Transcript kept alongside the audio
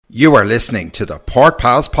You are listening to the Port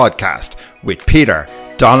Pals podcast with Peter,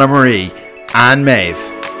 Donna Marie and Maeve.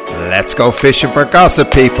 Let's go fishing for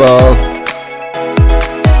gossip, people.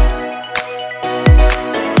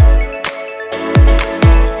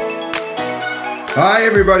 Hi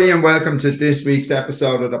everybody and welcome to this week's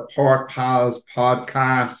episode of the Port Pals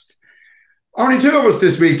podcast. Only two of us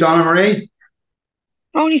this week, Donna Marie.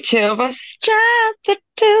 Only two of us, just the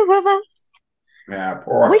two of us. Yeah,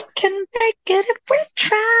 poor. We can make it if we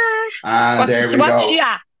try. And there we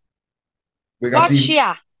go. We got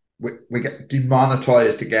we get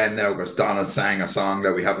demonetized again now because Donna sang a song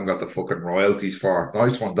that we haven't got the fucking royalties for.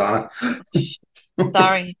 Nice one, Donna.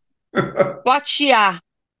 Sorry. What's she at?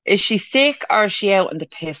 Is she sick or is she out in the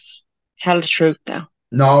piss? Tell the truth now.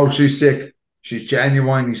 No, she's sick. She's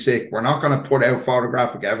genuinely sick. We're not going to put out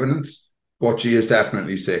photographic evidence, but she is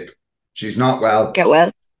definitely sick. She's not well. Get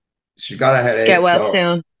well. She got a headache. Get well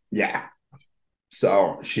soon. Yeah.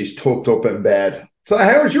 So she's tucked up in bed. So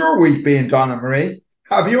how's your week been, Donna Marie?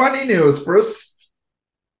 Have you any news for us?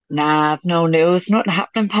 Nah, I've no news. Nothing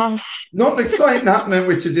happening, pal. Nothing exciting happening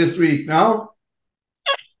with you this week, no?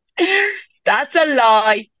 That's a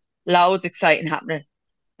lie. Loads exciting happening.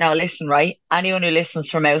 Now listen, right? Anyone who listens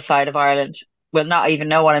from outside of Ireland will not even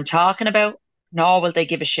know what I'm talking about, nor will they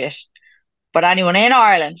give a shit. But anyone in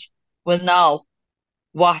Ireland will know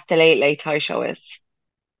what the Late Late Toy Show is.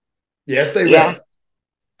 Yes, they will.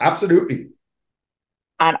 Absolutely.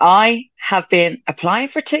 And I have been applying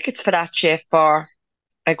for tickets for that shit for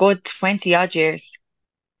a good 20 odd years.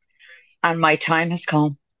 And my time has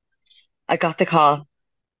come. I got the call.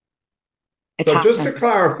 It's so happening. Just to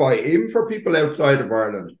clarify, even for people outside of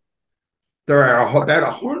Ireland, there are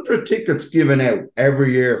about 100 tickets given out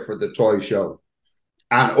every year for the toy show.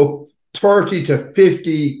 And up 30 to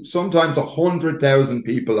 50, sometimes 100,000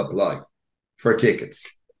 people apply for tickets.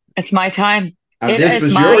 It's my time. And this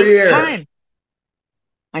was your year. Time.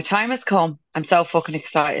 My time has come. I'm so fucking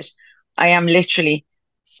excited. I am literally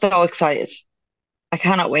so excited. I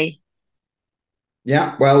cannot wait.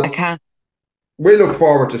 Yeah, well, I can't. We look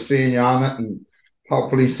forward to seeing you on it and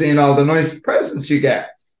hopefully seeing all the nice presents you get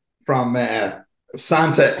from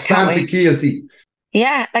Santa Keelty.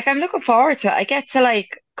 Yeah, like I'm looking forward to it. I get to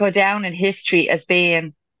go down in history as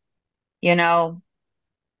being, in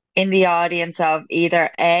the audience of either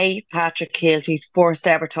A, Patrick Keelty's first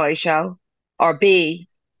ever toy show, or B,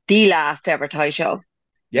 the last ever toy show.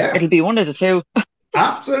 Yeah. It'll be one of the two.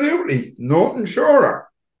 Absolutely. Nothing surer.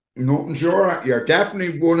 You're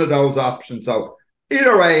definitely one of those options. So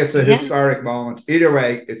either way, it's a historic moment. Either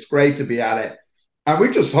way, it's great to be at it. And we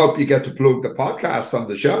just hope you get to plug the podcast on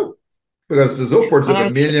the show because there's upwards of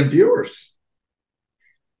 1 million viewers.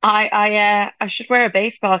 I should wear a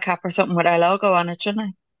baseball cap or something with our logo on it, shouldn't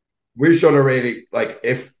I? We should have really,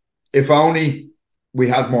 if only we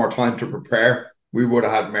had more time to prepare, we would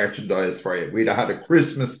have had merchandise for you. We'd have had a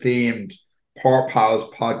Christmas themed Port Pals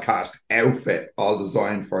podcast outfit all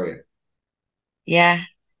designed for you. Yeah,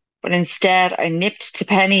 but instead I nipped to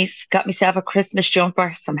Penny's, got myself a Christmas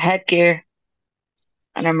jumper, some headgear,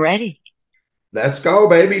 and I'm ready. Let's go,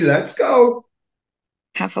 baby. Let's go.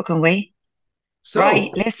 Can't fucking wait. So,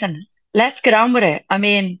 right, listen, let's get on with it. I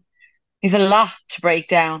mean, we've a lot to break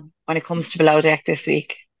down when it comes to Below Deck this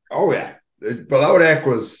week. Oh yeah, Below Deck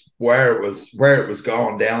was where it was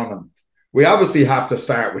going down, and we obviously have to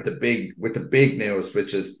start with the big news,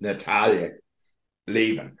 which is Natalya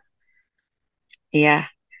leaving. Yeah,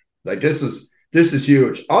 this is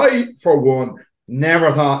huge. I, for one,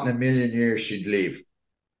 never thought in a million years she'd leave.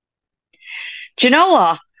 Do you know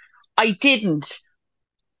what? I didn't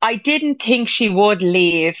think she would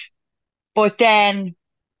leave, but then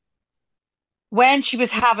when she was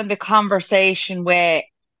having the conversation with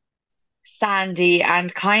Sandy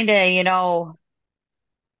and kind of,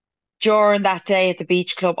 during that day at the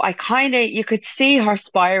beach club, you could see her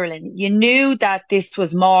spiraling. You knew that this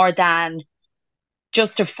was more than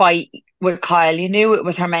just a fight with Kyle. You knew it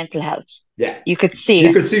was her mental health. Yeah. You could see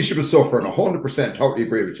You could see she was suffering 100%. Totally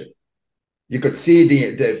agree with you. You could see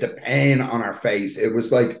the pain on her face. It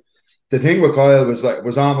was like, the thing with Kyle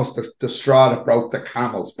was almost the straw that broke the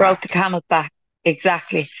camel's back. Broke the camel's back.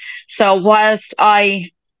 Exactly. So whilst I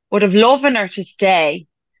would have loved her to stay,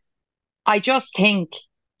 I just think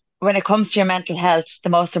when it comes to your mental health, the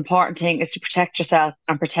most important thing is to protect yourself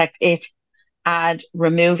and protect it and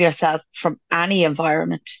remove yourself from any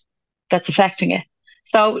environment that's affecting it.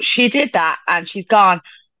 So she did that and she's gone.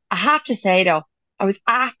 I have to say though, I was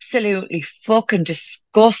absolutely fucking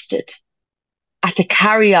disgusted at the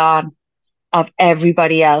carry-on of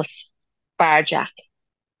everybody else, bar Jack.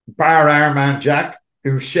 Bar our man Jack,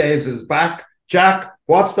 who shaves his back. Jack,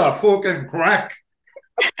 what's the fucking crack?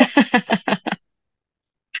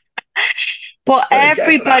 But When it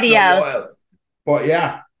gets to that in a while. But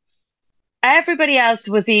yeah. everybody else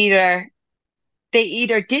was they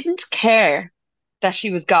either didn't care that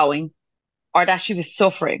she was going or that she was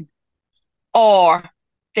suffering, or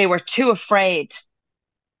they were too afraid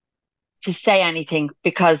to say anything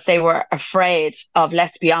because they were afraid of,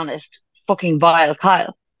 let's be honest, fucking vile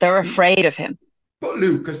Kyle. They're afraid of him. But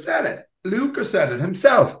Lucas said it. Lucas said it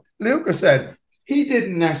himself. Lucas said he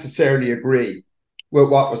didn't necessarily agree with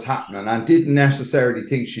what was happening and didn't necessarily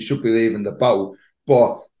think she should be leaving the boat.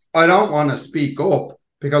 But I don't want to speak up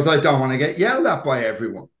because I don't want to get yelled at by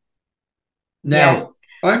everyone. Now,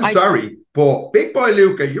 I'm sorry, but big boy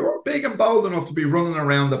Luca, you're big and bold enough to be running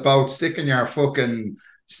around the boat, sticking your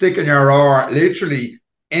oar literally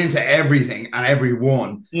into everything and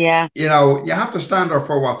everyone. Yeah. You know, you have to stand up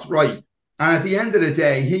for what's right. And at the end of the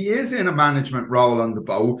day, he is in a management role on the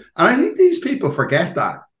boat. And I think these people forget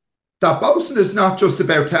that. That boatswain is not just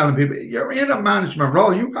about telling people, you're in a management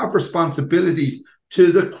role. You have responsibilities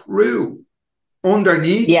to the crew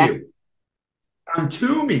underneath you. And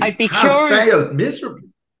Toomey has failed miserably.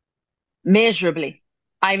 Miserably.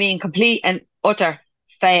 I mean, complete and utter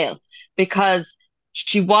fail, because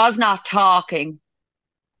she was not talking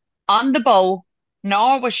on the boat,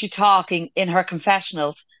 nor was she talking in her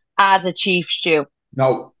confessionals as a chief stew.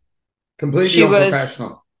 No, completely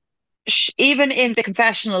unprofessional. Even in the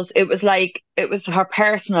confessionals, it was like it was her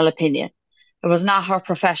personal opinion. It was not her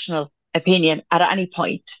professional opinion at any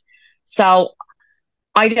point. So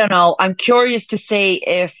I don't know. I'm curious to see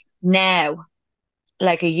if now,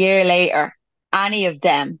 like a year later, any of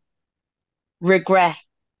them regret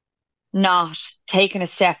not taking a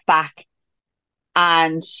step back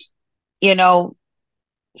and, you know,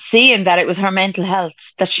 seeing that it was her mental health,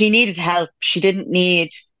 that she needed help. She didn't need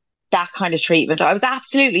that kind of treatment.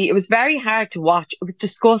 It was very hard to watch. It was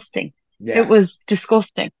disgusting. Yeah. It was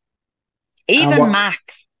disgusting. Even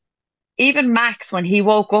Max, when he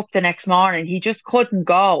woke up the next morning, he just couldn't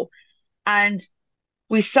go. And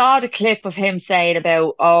we saw the clip of him saying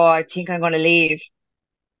about, oh, I think I'm going to leave.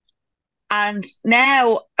 And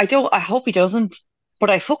now I hope he doesn't, but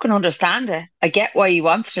I fucking understand it. I get why he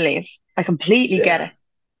wants to leave. I completely get it.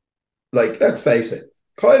 Like, let's face it,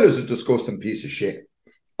 Kyle is a disgusting piece of shit.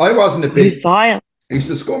 I wasn't a big... He's vile. He's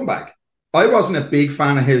the scumbag. I wasn't a big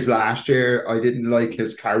fan of his last year. I didn't like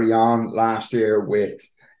his carry on last year with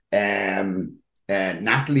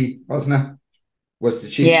Natalie, wasn't it? Was the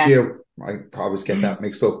chief stew. I always get that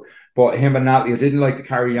mixed up. But him and Natalya, I didn't like the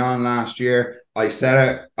carry on last year. I've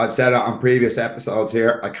said it on previous episodes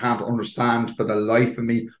here. I can't understand for the life of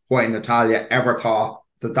me why Natalya ever thought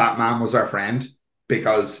that man was her friend,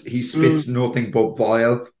 because he spits nothing but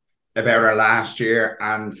vile about her last year,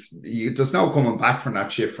 and there's no coming back from that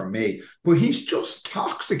shit from me. But he's just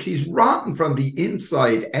toxic. He's rotten from the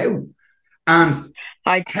inside out. And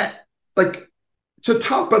to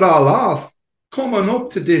top it all off, coming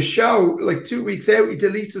up to this show, like 2 weeks out, he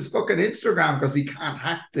deletes his fucking Instagram because he can't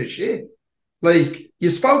hack the shit. Like, you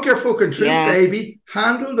spoke your fucking truth, baby.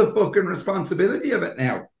 Handle the fucking responsibility of it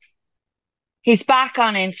now. He's back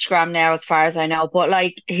on Instagram now, as far as I know, but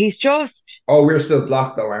like, he's just... Oh, we're still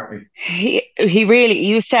blocked though, aren't we? He really,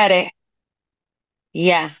 you said it.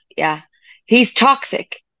 Yeah. He's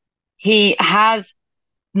toxic. He has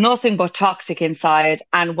nothing but toxic inside,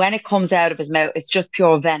 and when it comes out of his mouth, it's just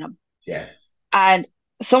pure venom. Yeah. And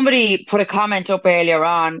somebody put a comment up earlier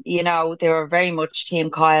on, you know, they were very much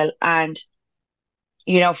Team Kyle and,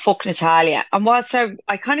 you know, fuck Natalya. And whilst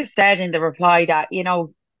I kind of said in the reply that, you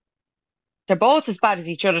know, they're both as bad as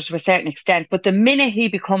each other to a certain extent, but the minute he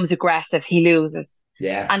becomes aggressive, he loses.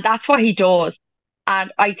 Yeah. And that's what he does.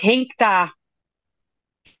 And I think that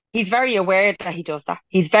he's very aware that he does that.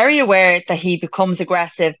 He's very aware that he becomes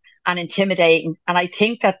aggressive and intimidating. And I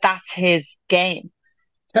think that that's his game.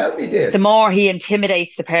 Tell me this. The more he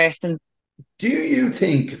intimidates the person. Do you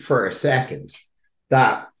think for a second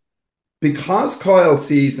that because Kyle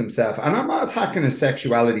sees himself, and I'm not attacking his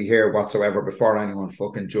sexuality here whatsoever before anyone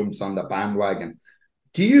fucking jumps on the bandwagon,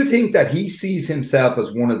 do you think that he sees himself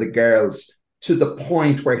as one of the girls to the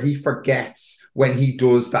point where he forgets when he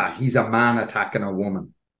does that he's a man attacking a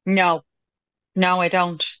woman? No, I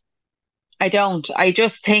don't. I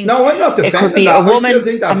just think... No, I'm not defending it could be that. a woman, I still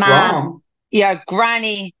think that's a man, wrong. Yeah,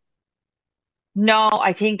 granny. No,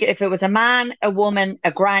 I think if it was a man, a woman,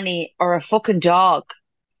 a granny, or a fucking dog,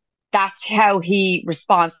 that's how he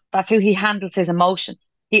responds. That's how he handles his emotion.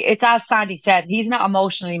 It's as Sandy said, he's not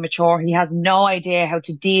emotionally mature. He has no idea how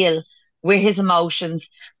to deal with his emotions,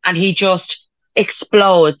 and he just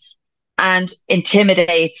explodes and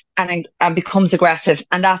intimidates and becomes aggressive.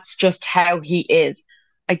 And that's just how he is.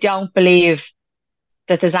 I don't believe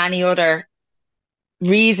that there's any other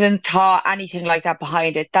reason, thought, anything like that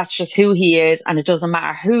behind it. That's just who he is, and it doesn't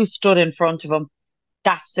matter who stood in front of him.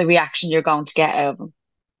 That's the reaction you're going to get out of him.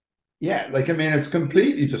 Yeah, like I mean, it's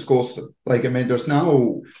completely disgusting. Like I mean, there's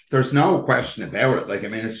no question about it. Like I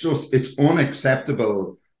mean, it's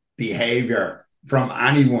unacceptable behavior from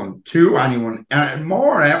anyone to anyone, and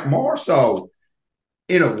more so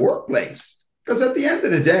in a workplace. Because at the end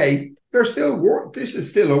of the day, there's still work. This is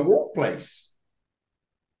still a workplace.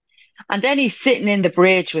 And then he's sitting in the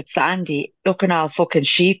bridge with Sandy, looking all fucking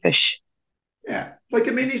sheepish Yeah, like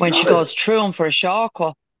I mean, when she goes through him for a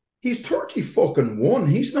shortcut. he's 30 fucking one.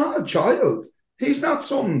 He's not a child. He's not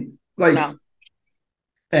some like No,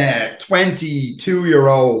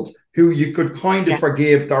 22-year-old who you could kind of yeah.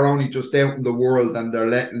 forgive. They're only just out in the world and they're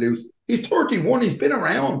letting loose. He's 31. He's been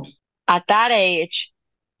around. At that age,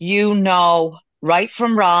 you know right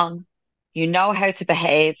from wrong. You know how to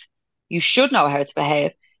behave. You should know how to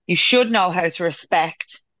behave. You should know how to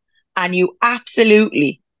respect. And you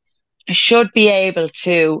absolutely should be able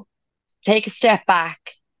to take a step back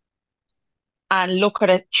and look at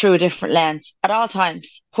it through a different lens at all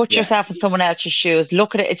times. Put Yeah, yourself in someone else's shoes,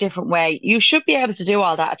 look at it a different way. You should be able to do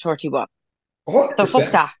all that at 31. So fuck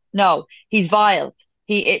 100%. that. No, he's vile.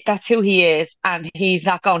 That's who he is, and he's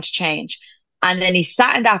not going to change. And then he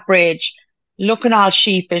sat in that bridge, looking all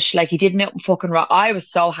sheepish, like he did nothing fucking wrong. I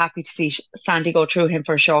was so happy to see Sandy go through him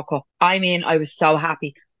for a shortcut. I mean, I was so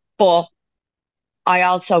happy, but I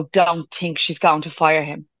also don't think she's going to fire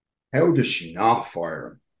him. How does she not fire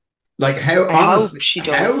him? Like, how, I hope honestly, she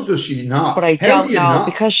how does, does she but not? I How do don't you know not?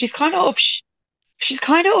 because she's kind of up. She's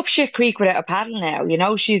kind of up shit creek without a paddle now. You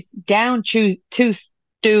know, she's down two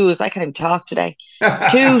stews. I can't even talk today.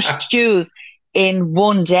 Two Yeah, stews in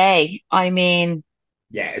one day. I mean,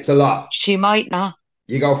 it's a lot. she might not.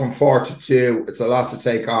 You go from four to two. It's a lot to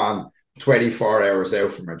take on 24 hours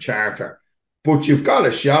out from a charter. But you've got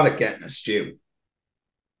a shot at getting a stew.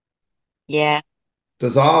 Yeah.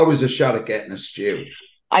 There's always a shot at getting a stew.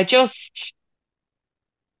 I just,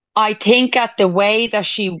 I think at the way that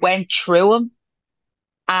she went through him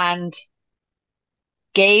and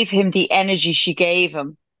gave him the energy she gave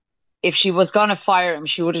him, if she was going to fire him,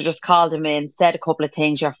 she would have just called him in, said a couple of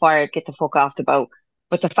things, you're fired, get the fuck off the boat.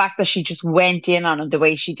 But the fact that she just went in on him the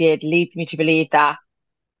way she did leads me to believe that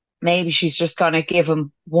maybe she's just going to give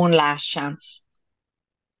him one last chance.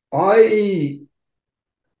 I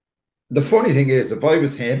the funny thing is, if I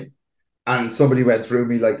was him and somebody went through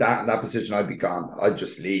me like that in that position, I'd be gone. I'd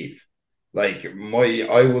just leave. Like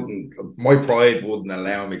my pride wouldn't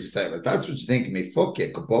allow me to say like that's what you think of me. Fuck you,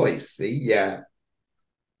 goodbye. See, yeah,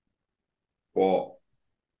 but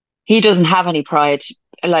He doesn't have any pride.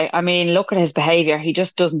 Like, I mean, look at his behavior. He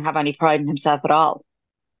just doesn't have any pride in himself at all.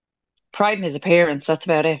 Pride in his appearance, that's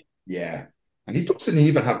about it. yeah, and he doesn't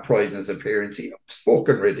even have pride in his appearance. He looks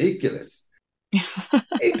fucking ridiculous.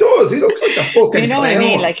 He does. He looks like a You fucking know what I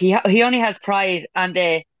mean? clown. Like he only has pride on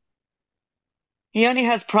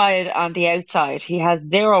the outside. He has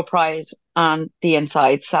zero pride on the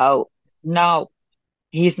inside. So no,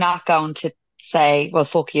 he's not going to say, "Well,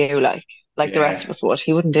 fuck you," like the rest of Yeah, us would.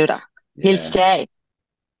 He wouldn't do that. He'll yeah. stay.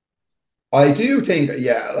 I do think,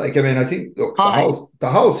 yeah, like I mean, I think look, the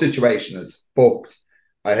Hi. whole situation is fucked.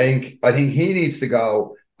 I think he needs to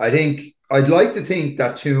go. I think I'd like to think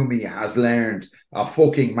that Toomey has learned a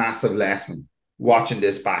fucking massive lesson watching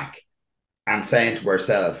this back and saying to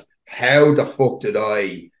herself, how the fuck did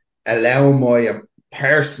I allow my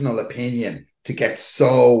personal opinion to get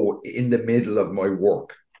so in the middle of my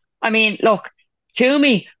work? I mean, look,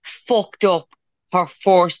 Toomey fucked up her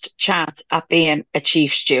first chance at being a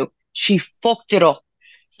chief stew. She fucked it up.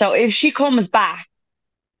 So if she comes back,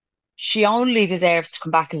 she only deserves to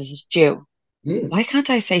come back as a stew. Mm. Why can't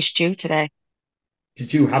I say stew today?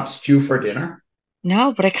 Did you have stew for dinner?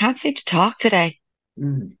 No, but I can't seem to talk today.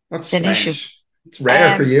 That's It's an issue. strange. It's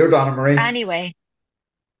rare for Um, you, Donna Marie. anyway,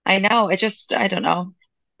 I know. I don't know.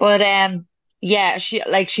 But yeah,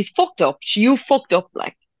 she's fucked up. You fucked up.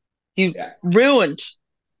 Like you Yeah. ruined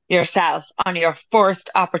yourself on your first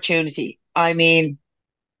opportunity. I mean,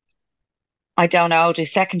 I don't know. Do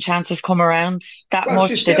second chances come around that Well,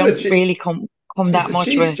 much? They don't really come she's that a much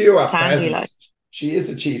chief with stew at Sandy. present. Like, She is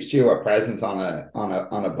a chief stew at present on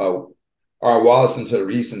a boat, or was until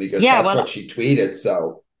recently, because yeah, that's what she tweeted.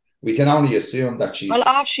 So we can only assume that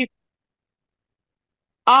well, she's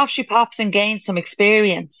off she pops and gains some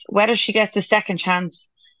experience. Whether she gets a second chance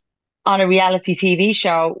on a reality TV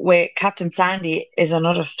show with Captain Sandy is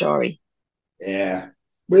another story. yeah.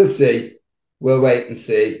 We'll see. We'll wait and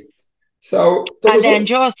see. So there And was then a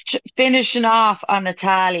just finishing off on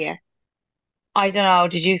Natalya. I don't know.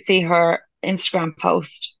 Did you see her Instagram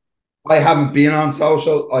post? I haven't been on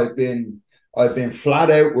social. I've been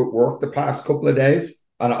flat out with work the past couple of days,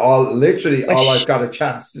 and all I've Which got a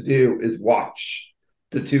chance to do is watch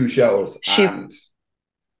the two shows. she And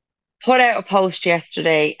put out a post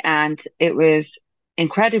yesterday, and it was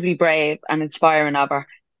incredibly brave and inspiring of her.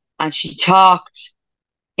 And she talked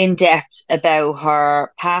in depth about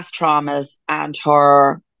her past traumas and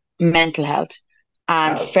her mental health.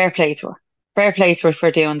 And wow, fair play to her. Fair play to her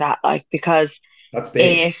for doing that, like, because that's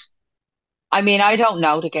big. it, I mean, I don't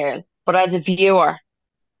know the girl, but as a viewer,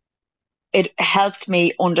 it helped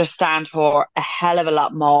me understand her a hell of a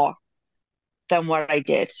lot more than what I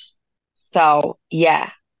did. So,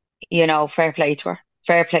 yeah, fair play to her.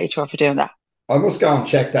 Fair play to her for doing that. I must go and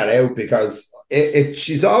check that out because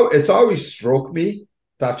it's always struck me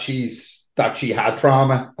that she had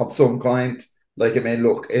trauma of some kind. Like, I mean,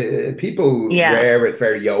 look, people Yeah, wear it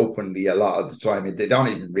very openly a lot of the time. They don't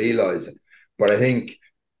even realize it. But I think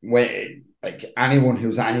when, like, anyone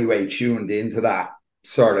who's anyway tuned into that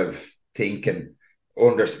sort of thinking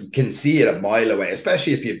can see it a mile away,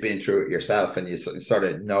 especially if you've been through it yourself and you sort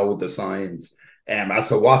of know the signs as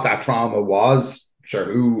to what that trauma was. Sure,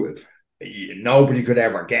 who nobody could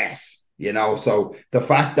ever guess, So the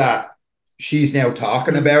fact that she's now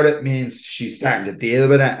talking mm, about it means she's starting to deal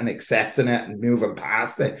with it and accepting it and moving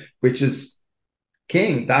past it, which is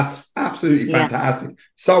king. That's absolutely yeah, fantastic.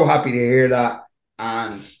 So happy to hear that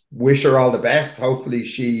and wish her all the best. Hopefully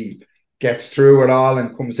she gets through it all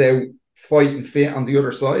and comes out fighting fit on the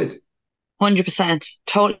other side. 100%.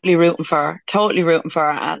 Totally rooting for her. Totally rooting for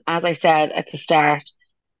her. And as I said at the start,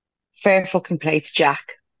 fair fucking play to Jack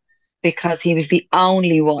because he was the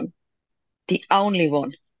only one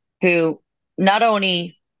who not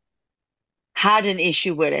only had an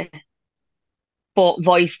issue with it, but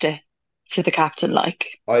voiced it to the captain.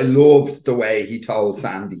 Like, I loved the way he told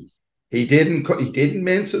Sandy. He didn't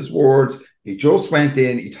mince his words. He just went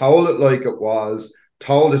in. He told it like it was,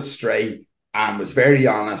 told it straight, and was very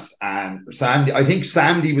honest. And I think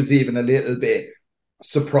Sandy was even a little bit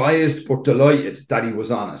surprised but delighted that he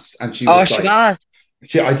was honest. And she oh, was she like, was.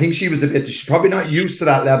 I think she was a bit. She's probably not used to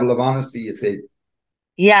that level of honesty. You see,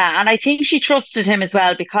 Yeah, and I think she trusted him as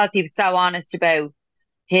well because he was so honest about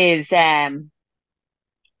his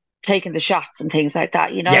taking the shots and things like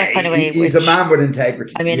that. You know, yeah, that kind of way, he's a which man with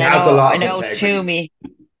integrity. I He mean, has a lot I of know integrity. Toomey,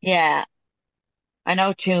 yeah, I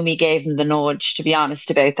know Toomey gave him the nudge to be honest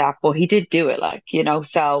about that, but he did do it, like,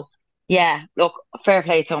 so yeah, look, fair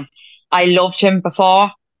play to him. I loved him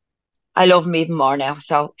before. I love him even more now.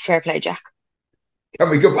 So fair play, Jack. Can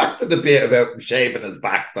we go back to the bit about shaving his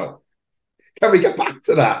back though? Can we get back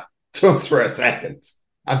to that just for a second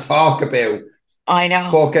and talk about I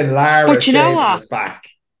know. fucking Lara But you know shaving what? his back?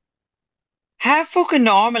 How fucking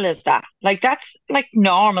normal is that? Like, that's like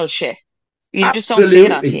normal shit. You just don't see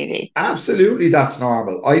it on Absolutely. TV. Absolutely, that's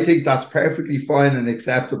normal. I think that's perfectly fine and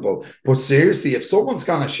acceptable. But seriously, if someone's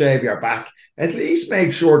going to shave your back, at least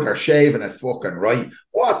make sure they're shaving it fucking right.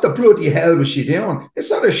 What the bloody hell was she doing? It's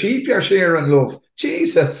not a sheep you're shearing, love.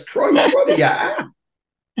 Jesus Christ, what are you at?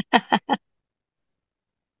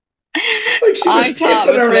 Like she I was thought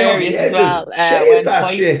it tipping was around the hilarious as edges. well. Shave that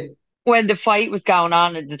shit. When the fight was going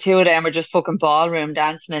on and the two of them were just fucking ballroom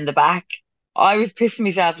dancing in the back. I was pissing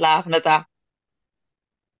myself laughing at that.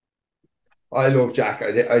 I love Jack.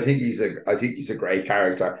 I think he's a great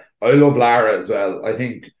character. I love Lara as well. I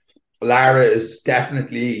think Lara is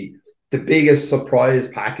definitely the biggest surprise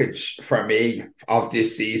package for me of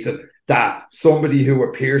this season. That somebody who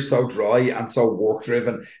appears so dry and so work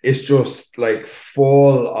driven is just like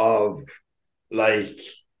full of like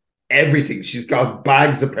everything. She's got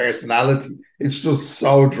bags of personality. It's just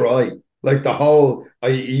so dry. Like the whole I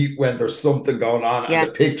eat when there's something going on and Yeah, the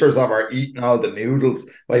pictures of her eating all the noodles,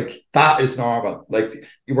 like that is normal. Like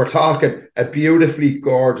you were talking a beautifully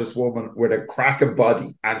gorgeous woman with a cracking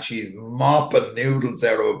body and she's mopping noodles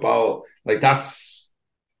out of a bowl. Like that's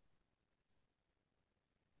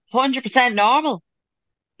 100% normal.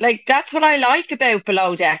 Like, that's what I like about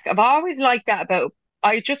Below Deck. I've always liked that about,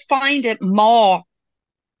 I just find it more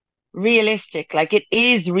realistic. Like, it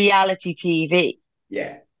is reality TV.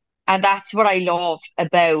 yeah. And that's what I love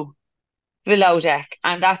about Below Deck.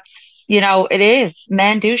 And that's, it is.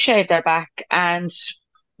 Men do shave their back and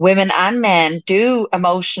women and men do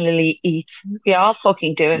emotionally eat. We all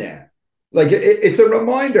fucking do it. Yeah. Like it's a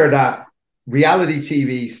reminder that reality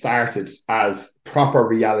TV started as proper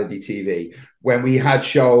reality TV when we had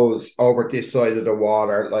shows over this side of the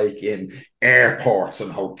water, like in airports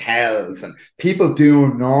and hotels, and people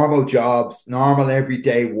doing normal jobs, normal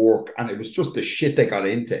everyday work. And it was just the shit they got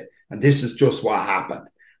into. And this is just what happened.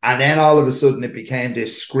 And then all of a sudden it became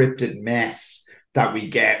this scripted mess that we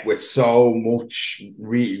get with so much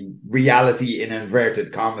reality in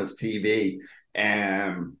inverted commas TV.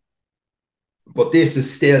 Um, but this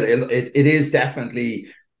is still it is definitely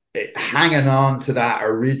hanging on to that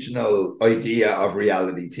original idea of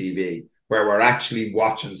reality TV, where we're actually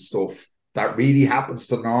watching stuff that really happens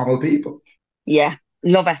to normal people. Yeah,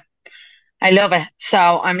 love it. I love it. So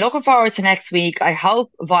I'm looking forward to next week. I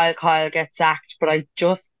hope Vile Kyle gets sacked, but I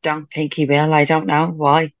just don't think he will. I don't know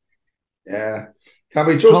why. Yeah. Can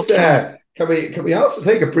we Hope just so. can we also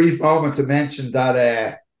take a brief moment to mention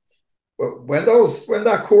that when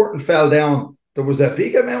that curtain fell down, there was a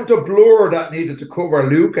big amount of blur that needed to cover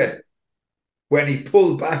Luca when he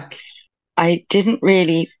pulled back. I didn't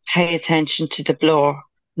really pay attention to the blur.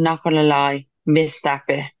 Not gonna lie, missed that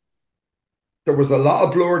bit. There was a lot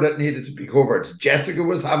of blur that needed to be covered. Jessica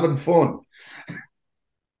was having fun.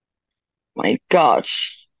 My God.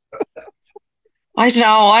 I don't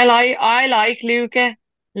know. I like Luca.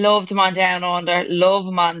 Loved him on Down Under. Love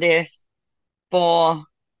him on this. But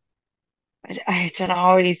I don't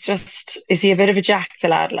know. Is he a bit of a jack, the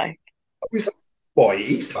lad? Like, He's a boy.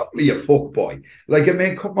 He's totally a fuck boy. Like, I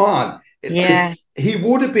mean, come on. yeah, He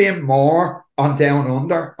would have been more on Down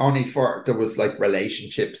Under, only for there was like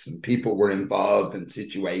relationships and people were involved in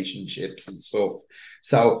situationships and stuff.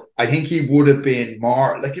 So I think he would have been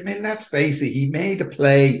more like, I mean, let's face it, he made a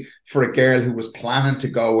play for a girl who was planning to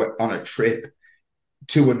go on a trip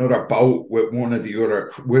to another boat with one of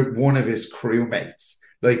his crewmates.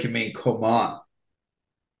 Like, I mean, come on.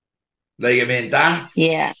 Like, I mean,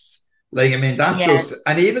 yeah, that yeah. just,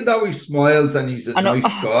 and even though he smiles and he's a I know. nice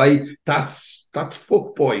guy, that's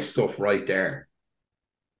fuckboy stuff right there.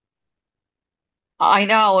 I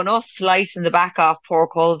know. And us slicing the back off poor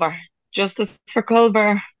Culver. Justice for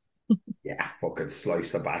Culver. Yeah, fucking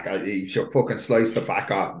slice the back. He should fucking slice the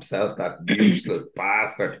back off himself, that useless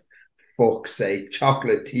bastard. Fuck's sake.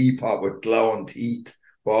 Chocolate teapot with glowing teeth.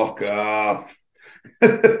 Fuck off.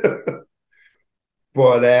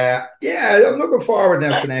 But yeah, I'm looking forward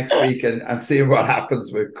now to next week and seeing what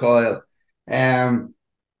happens with Kyle. Um,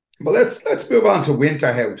 but let's move on to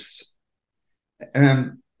Winterhouse.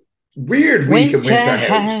 Um, Weird week in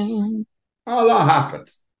Winterhouse. Winterhound. A lot happened.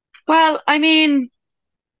 Well, I mean,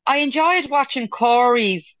 I enjoyed watching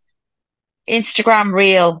Corey's Instagram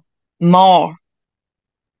reel more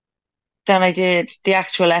than I did the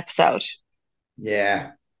actual episode.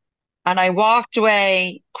 Yeah. And I walked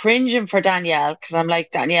away cringing for Danielle because I'm like,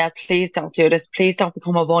 Danielle, please don't do this. Please don't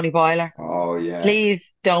become a bunny boiler. Oh yeah.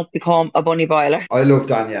 Please don't become a bunny boiler. I love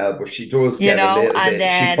Danielle, but she does get a little And bit. She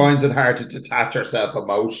then, finds it hard to detach herself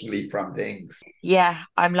emotionally from things. yeah,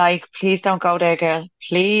 I'm like, please don't go there, girl.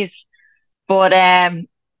 Please. But I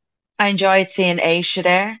enjoyed seeing Aisha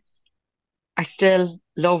there. I still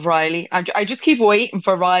love Riley. I just keep waiting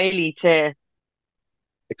for Riley to do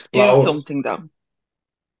Explode. something though.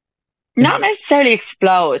 Not necessarily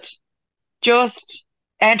explode, just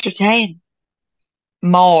entertain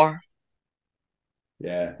more,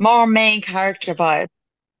 Yeah. more main character vibe.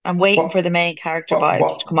 I'm waiting What for the main character what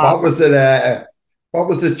vibes to what come what out. was it? What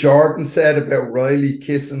was it Jordan said about Riley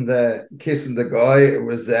kissing the guy? It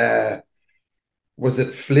was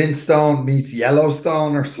it Flintstone meets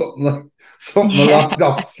Yellowstone or something like something Yeah. along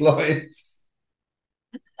those lines.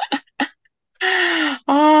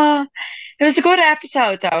 Oh, it was a good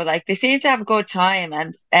episode though. Like they seem to have a good time,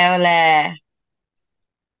 and Ella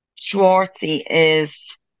Schwartzy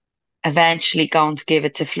is eventually going to give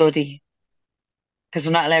it to Floody because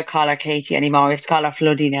we're not allowed to call her Katie anymore. We have to call her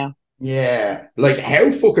Floody now. Yeah, like how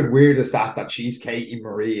fucking weird is that she's Katie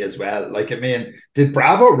Marie as well? Like, I mean, did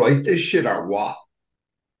Bravo write this shit or what?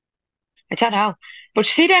 I don't know, but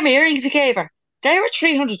you see them earrings he gave her? They were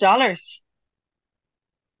 $300.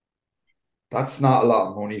 That's not a lot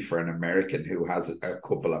of money for an American who has a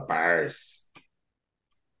couple of bars.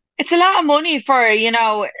 It's a lot of money for,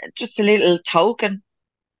 just a little token.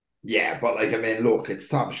 Yeah, but like, I mean, look, it's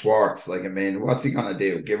Tom Schwartz. Like, I mean, what's he gonna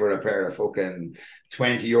do? Give her a pair of fucking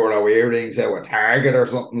 €20 earrings out of Target or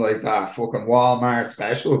something like that? Fucking Walmart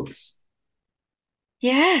specials.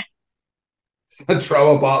 Yeah,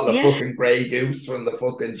 Throw a bottle of yeah. fucking Grey Goose from the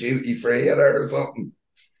fucking duty free at her or something.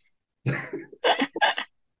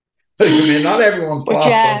 Like, I mean, not everyone's But bought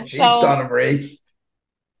some yeah, cheap so Donna Marie.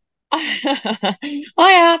 I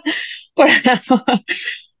am, but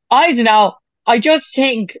I don't know. I just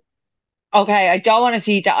think, okay, I don't want to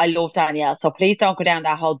see that I love Danielle, so please don't go down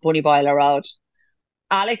that whole bunny boiler road.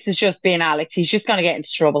 Alex is just being Alex. He's just going to get into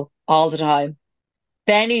trouble all the time.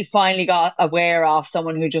 Benny finally got aware of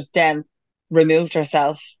someone who just removed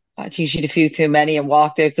herself. I think she'd a few too many and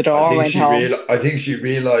walked out the door, went home. I think she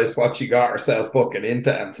realized what she got herself fucking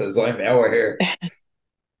into and says, "I'm out of here."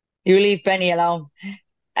 You leave Benny alone.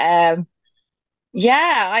 Um,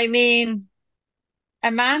 yeah, I mean,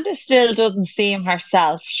 Amanda still doesn't seem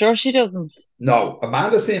herself. Sure, she doesn't. No,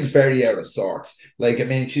 Amanda seems very out of sorts. Like, I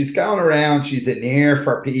mean, she's going around, she's an ear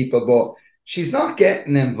for people, but she's not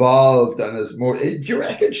getting involved and as more. Do you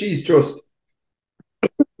reckon she's just,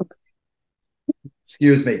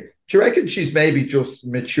 excuse me, do you reckon she's maybe just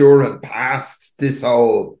maturing past this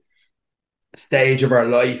whole stage of her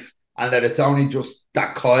life and that it's only just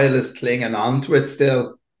that Kyle is clinging on to it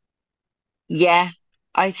still? Yeah,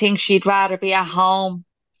 I think she'd rather be at home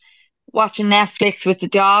watching Netflix with the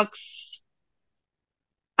dogs,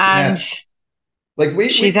 and Yeah.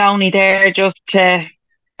 Like she's we only there just to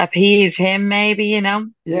appease him, maybe, you know?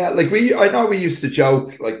 yeah, like I know we used to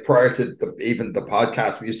joke, like prior to even the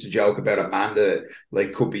podcast, we used to joke about Amanda,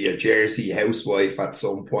 like could be a Jersey housewife at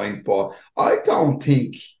some point, but I don't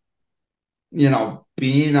think,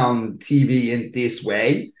 being on TV in this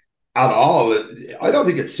way at all, I don't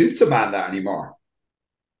think it suits Amanda anymore.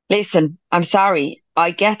 Listen, I'm sorry.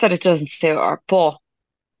 I get that it doesn't suit her, but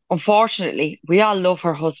unfortunately, we all love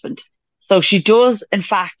her husband. So she does, in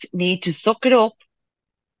fact, need to suck it up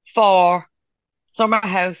for summer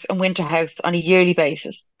house and winter house on a yearly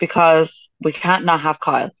basis because we can't not have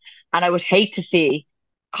Kyle. And I would hate to see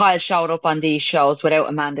Kyle showed up on these shows without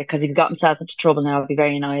Amanda because if he got himself into trouble now, I'd be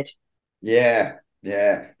very annoyed. Yeah,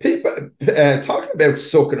 yeah. People talking about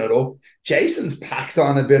sucking it up. Jason's packed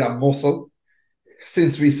on a bit of muscle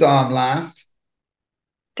since we saw him last.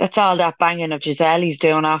 That's all that banging of Giselle he's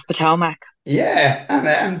doing off Potomac. Yeah,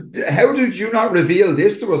 and how did you not reveal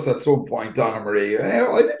this to us at some point, Donna Marie?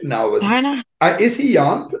 I didn't know it. Darna. Is he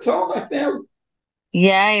on Potomac now?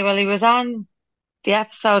 Yeah, well, he was on the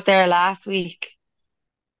episode there last week.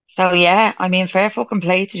 So yeah, I mean, fair fucking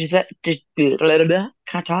play to Giselle.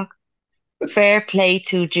 Can't talk. Fair play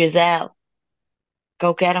to Giselle.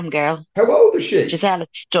 Go get him, girl. How old is she? Giselle is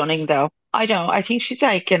stunning, though. I don't. I think she's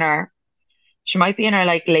like in her. She might be in her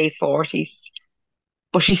like late 40s,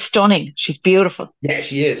 but she's stunning. She's beautiful. Yeah,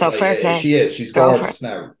 she is. So Like fair play. she is. She's Go for it. gorgeous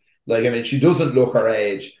now. Like I mean, she doesn't look her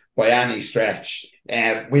age by any stretch.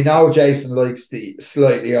 We know Jason likes the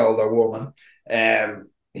slightly older woman.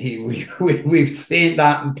 We've seen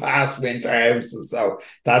that in past winter houses. So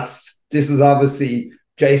this is obviously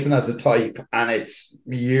Jason as a type, and it's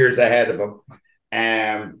years ahead of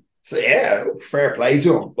him. So yeah, fair play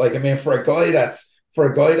to him. Like I mean, for a guy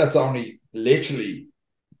that's only literally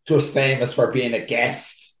just famous for being a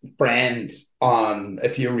guest friend on a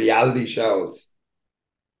few reality shows.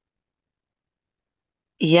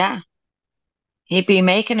 Yeah, he'd be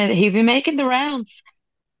making it. He'd be making the rounds.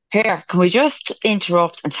 Here, can we just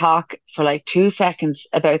interrupt and talk for like 2 seconds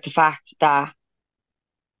about the fact that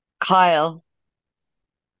Kyle,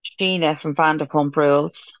 Sheena from Vanderpump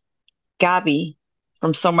Rules, Gabby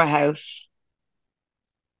from Summer House,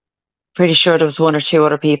 pretty sure there was one or two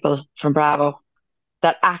other people from Bravo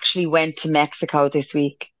that actually went to Mexico this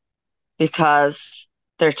week because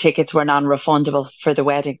their tickets were non-refundable for the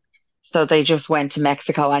wedding. So they just went to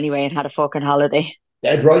Mexico anyway and had a fucking holiday.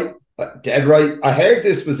 Dead right. Dead right. I heard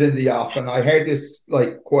this was in the off, and I heard this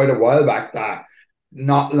like quite a while back that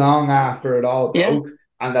not long after it all Yeah. broke,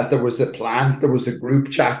 and that there was a plan, there was a group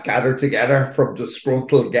chat gathered together from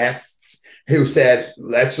disgruntled guests who said,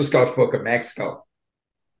 let's just go to fucking Mexico.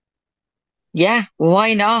 Yeah,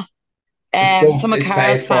 why not? It's booked, Some of it's paid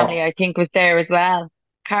Carl's family, for. I think, was there as well.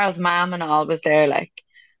 Carl's mom and all was there, like.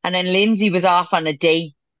 And then Lindsay was off on a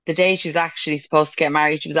date. The day she was actually supposed to get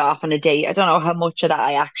married, she was off on a date. I don't know how much of that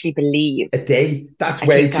I actually believe. A day, that's I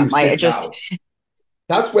way think too that might have soon now. just,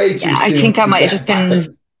 That's way yeah, too I soon think to that be might have just getting back been,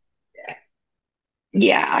 at.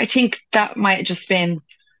 yeah, I think that might have just been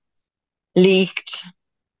leaked.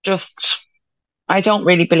 Just, I don't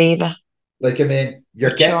really believe it, Like, I mean,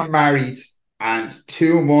 you're but getting sure. married, and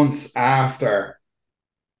 2 months after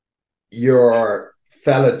your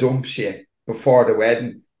fella dumps you before the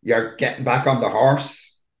wedding, you're getting back on the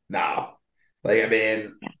horse. No, like I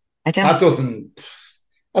mean, I don't, that doesn't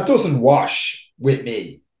that doesn't wash with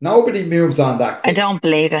me. Nobody moves on that I quick. don't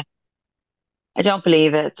believe it. I don't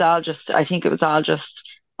believe it. It's all just, I think it was all just,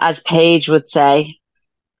 as Paige would say,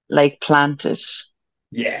 like planted.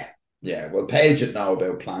 Yeah, yeah. Well, Paige would know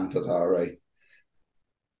about planted, all right.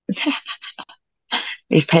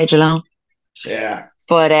 Leave Paige alone. Yeah.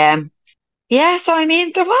 But yeah, so I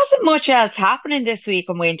mean, there wasn't much else happening this week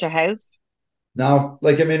on Winter House. No,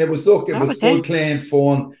 like I mean, it That was was good, it. clean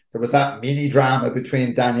fun. There was that mini drama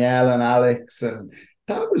between Danielle and Alex, and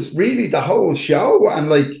that was really the whole show. And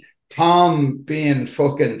like Tom being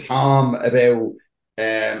fucking Tom about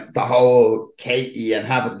the whole Katie and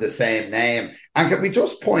having the same name. And can we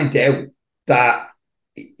just point out that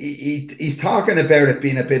he's talking about it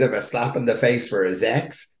being a bit of a slap in the face for his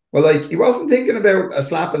ex? Well, like, he wasn't thinking about a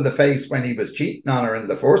slap in the face when he was cheating on her in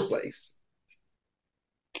the first place.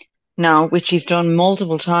 No, which he's done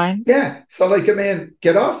multiple times. Yeah. So, like, I mean,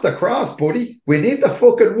 get off the cross, buddy. We need the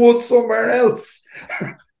fucking wood somewhere else.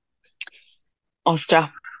 Oh,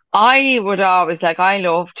 stop. I would always like, I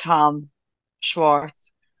love Tom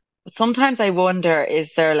Schwartz, but sometimes I wonder,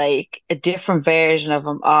 is there like a different version of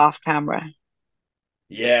him off camera?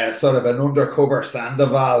 Yeah, sort of an undercover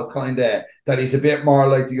Sandoval kind of, that he's a bit more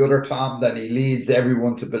like the other Tom than he leads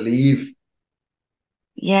everyone to believe.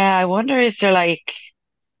 Yeah, I wonder, is there like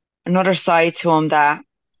another side to him that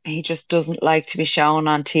he just doesn't like to be shown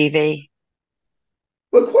on TV?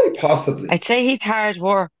 Well, quite possibly. I'd say he's hard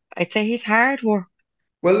work. I'd say he's hard work.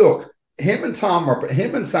 Well, look, him and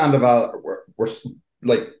Sandoval were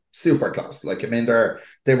like super close. Like, I mean,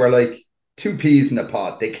 they were like two peas in a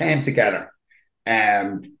pod. They came together.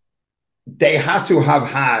 They had to have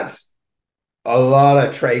had a lot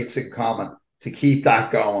of traits in common to keep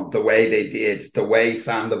that going the way they did, the way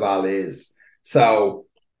Sandoval is. So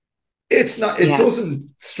it's not, it Yeah,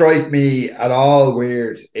 doesn't strike me at all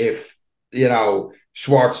weird if,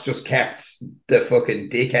 Schwartz just kept the fucking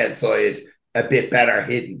dickhead side a bit better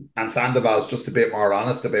hidden and Sandoval's just a bit more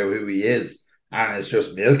honest about who he is and is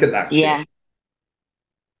just milking that yeah, shit.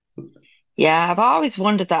 yeah. I've always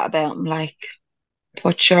wondered that about him. Like,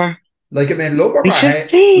 but sure, Like, I mean, love him we or shall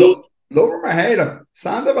hate, see. love him or hate him.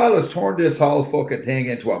 Sandoval has turned this whole fucking thing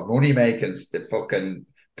into a money making fucking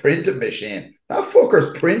printing machine. That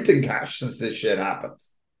fucker's printing cash since this shit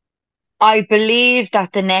happens. I believe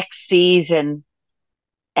that the next season,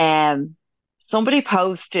 um, somebody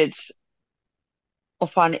posted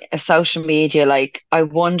up on a social media, like, I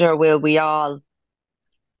wonder, will we all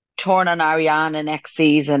turn on Ariana next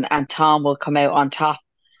season and Tom will come out on top?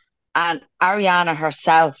 And Ariana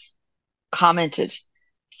herself commented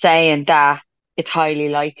saying that it's highly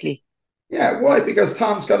likely. Yeah, why? Because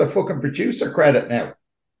Tom's got a fucking producer credit now.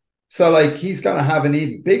 So, like, he's going to have an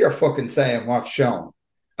even bigger fucking say in what's shown.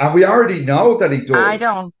 And we already know that he I does.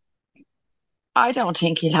 don't I don't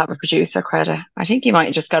think he'll have a producer credit. I think he might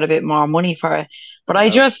have just got a bit more money for it. But I Well,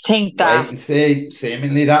 just think wait that and see.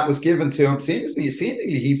 Seemingly that was given to him.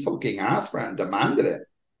 Seemingly he fucking asked for it and demanded it.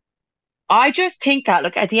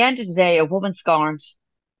 look, at the end of the day, a woman scorned.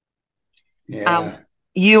 Um Yeah.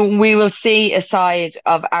 we will see a side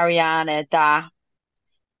of Ariana that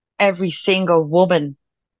every single woman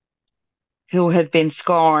who had been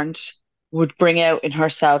scorned would bring out in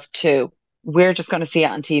herself too. We're just going to see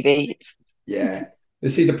it on TV. Yeah. You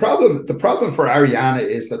see, the problem for Ariana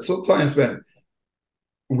is that sometimes when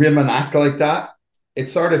women act like that, it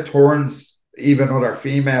sort of turns even other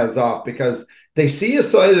females off because they see a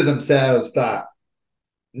side of themselves that,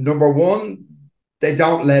 number one, they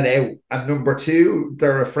don't let out, and number two,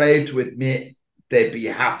 they're afraid to admit they'd be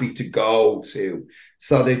happy to go to.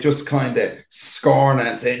 So they just kind of scorn it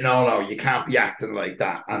and say, no, no, you can't be acting like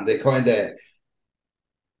that. And they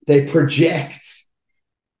project.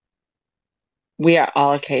 We are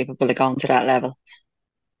all capable of going to that level.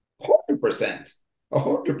 100%.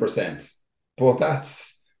 100%. But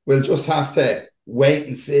we'll just have to wait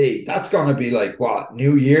and see. That's going to be like what,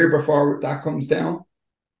 New Year before that comes down?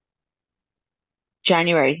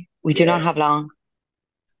 January. We do not Yeah. have long.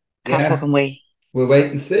 Can't Yeah. fucking wait. We'll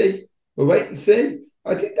wait and see. We'll wait and see.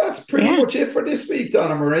 I think that's pretty Yeah, much it for this week,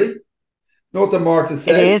 Donna Marie. Nothing more to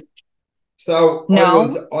it say. is. So I No,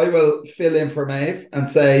 will I will fill in for Maeve and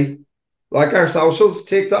say, like our socials,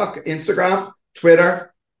 TikTok, Instagram,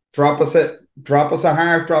 Twitter, drop us a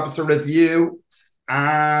heart, drop us a review,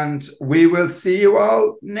 and we will see you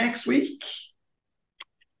all next week.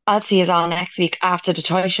 I'll see you all next week after the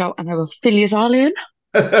toy show and I will fill you all in.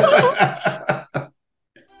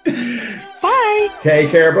 Bye.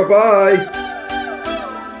 Take care. Bye bye.